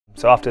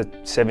So after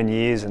 7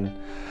 years, and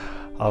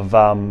I've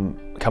come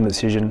to the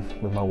decision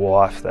with my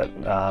wife that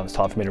it's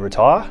time for me to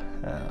retire.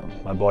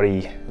 My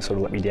body sort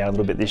of let me down a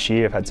little bit this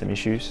year. I've had some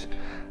issues,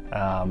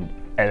 and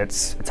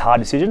it's a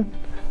hard decision.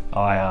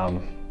 I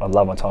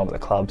love my time at the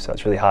club, so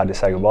it's really hard to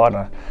say goodbye,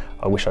 and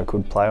I wish I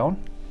could play on.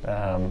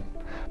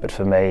 But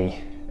for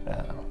me,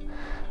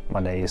 my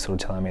knee is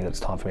sort of telling me that it's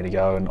time for me to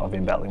go, and I've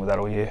been battling with that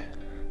all year.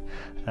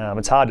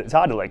 It's hard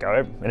to let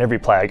go, and every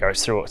player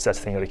goes through it. So that's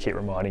the thing you got to keep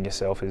reminding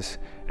yourself, is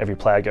every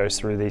player goes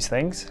through these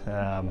things.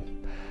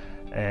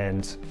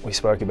 And we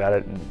spoke about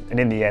it, and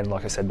in the end,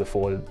 like I said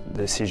before, the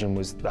decision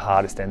was the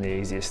hardest and the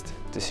easiest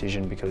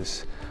decision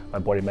because my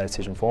body made a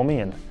decision for me.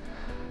 And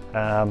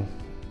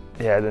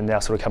yeah, then now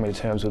sort of coming to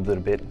terms with it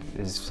a bit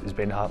has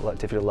been hard, like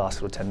difficult the last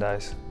sort of 10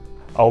 days.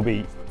 I'll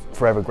be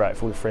forever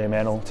grateful to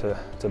Fremantle,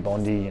 to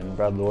Bondi and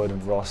Brad Lloyd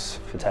and Ross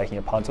for taking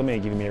a punt on me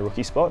and giving me a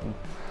rookie spot. And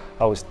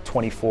I was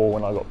 24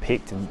 when I got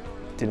picked and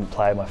didn't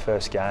play my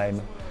first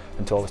game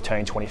until I was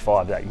turning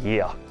 25 that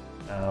year.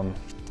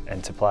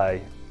 And to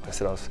play, like I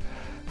said,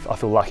 I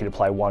feel lucky to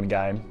play one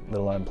game, let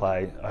alone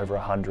play over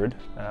 100.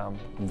 I'm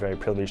very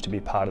privileged to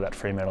be part of that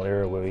Fremantle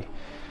era where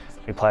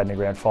we played in the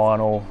grand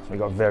final, we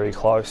got very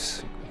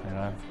close, you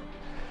know,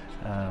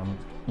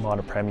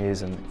 minor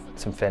premiers, and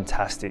some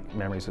fantastic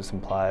memories with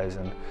some players,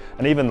 and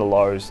even the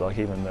lows, like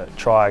even the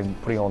trying,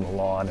 putting on the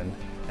line and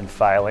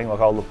failing.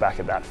 Like I'll look back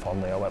at that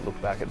fondly. I won't look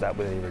back at that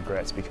with any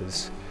regrets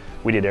because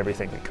we did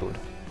everything we could,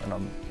 and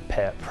I'm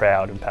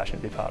proud and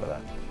passionate to be part of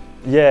that.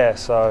 Yeah,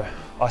 so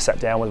I sat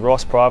down with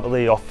Ross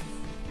privately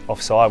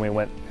offside. We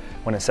went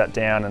and sat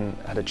down and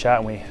had a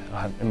chat, and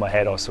in my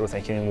head I was sort of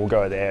thinking, we'll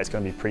go there, it's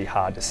going to be pretty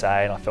hard to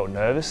say, and I felt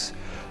nervous.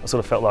 I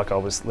sort of felt like I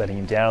was letting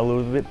him down a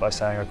little bit by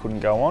saying I couldn't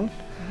go on.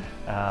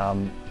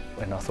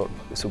 And I thought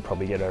this will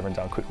probably get over and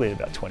done quickly, in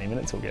about 20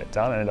 minutes we'll get it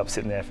done. I ended up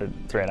sitting there for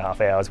 3.5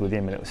 hours with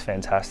him, and it was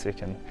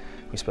fantastic, and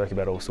we spoke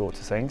about all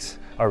sorts of things.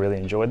 I really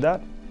enjoyed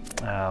that,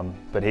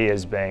 but he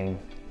has been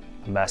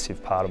a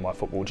massive part of my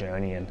football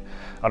journey, and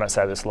I don't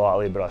say this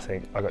lightly, but I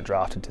think I got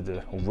drafted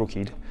or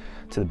rookied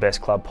to the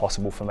best club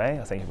possible for me.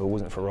 I think if it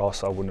wasn't for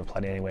Ross, I wouldn't have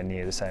played anywhere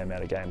near the same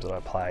amount of games that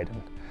I played.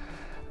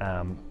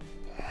 And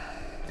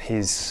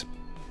his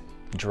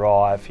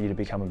drive for you to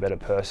become a better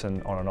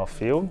person on and off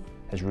field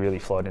has really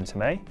flowed into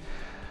me,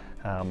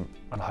 and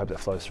I hope that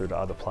flows through to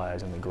other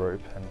players in the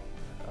group. And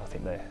I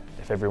think that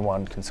if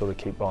everyone can sort of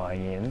keep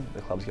buying in,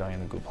 the club's going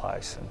in a good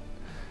place.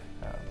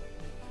 And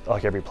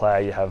like every player,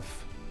 you have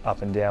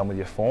up and down with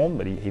your form,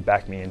 but he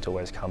backed me in to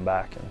always come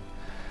back,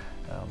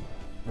 and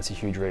that's a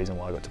huge reason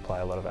why I got to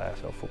play a lot of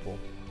AFL football.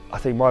 I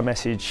think my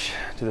message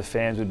to the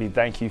fans would be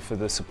thank you for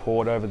the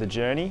support over the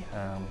journey.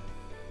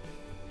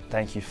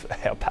 Thank you for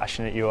how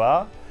passionate you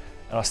are.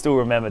 And I still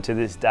remember to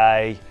this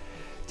day,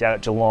 down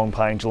at Geelong,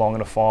 playing Geelong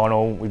in a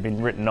final, we'd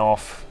been written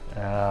off.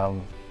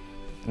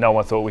 No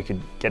one thought we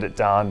could get it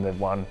done. They'd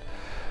won,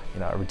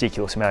 a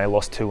ridiculous amount. They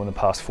lost 2 in the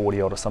past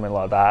 40 odd or something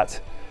like that.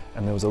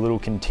 And there was a little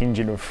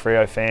contingent of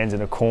Freo fans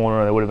in a corner,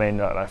 and there would have been,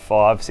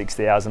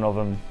 5,000–6,000 of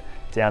them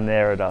down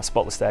there at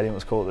Spotless Stadium, it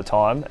was called at the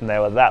time, and they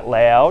were that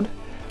loud.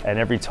 And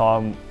every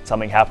time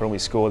something happened and we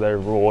scored, they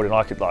roared, and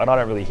I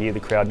don't really hear the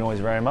crowd noise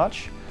very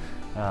much.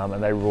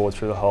 And they roared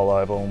through the whole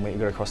oval, and we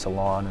got across the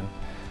line,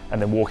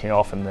 and then walking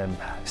off, and then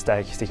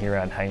sticking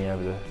around, hanging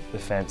over the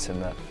fence,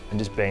 and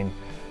just being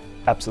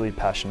absolutely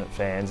passionate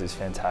fans is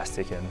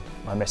fantastic. And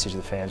my message to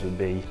the fans would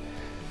be,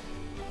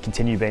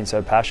 continue being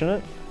so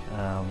passionate.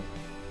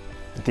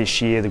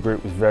 This year the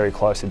group was very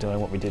close to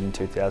doing what we did in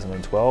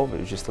 2012. It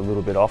was just a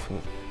little bit off.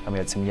 We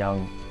had some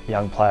young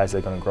players that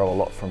are going to grow a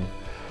lot from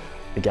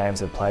the games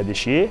they've played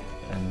this year,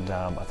 and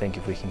I think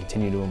if we can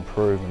continue to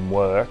improve and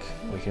work,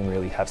 we can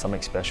really have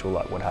something special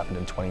like what happened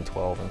in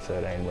 2012 and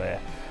 2013, where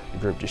the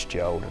group just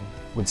gelled. And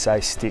would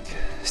say stick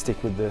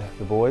with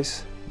the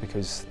boys,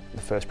 because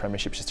the first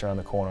premiership's just around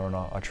the corner, and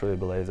I truly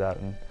believe that,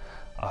 and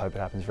I hope it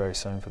happens very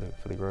soon for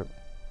the group.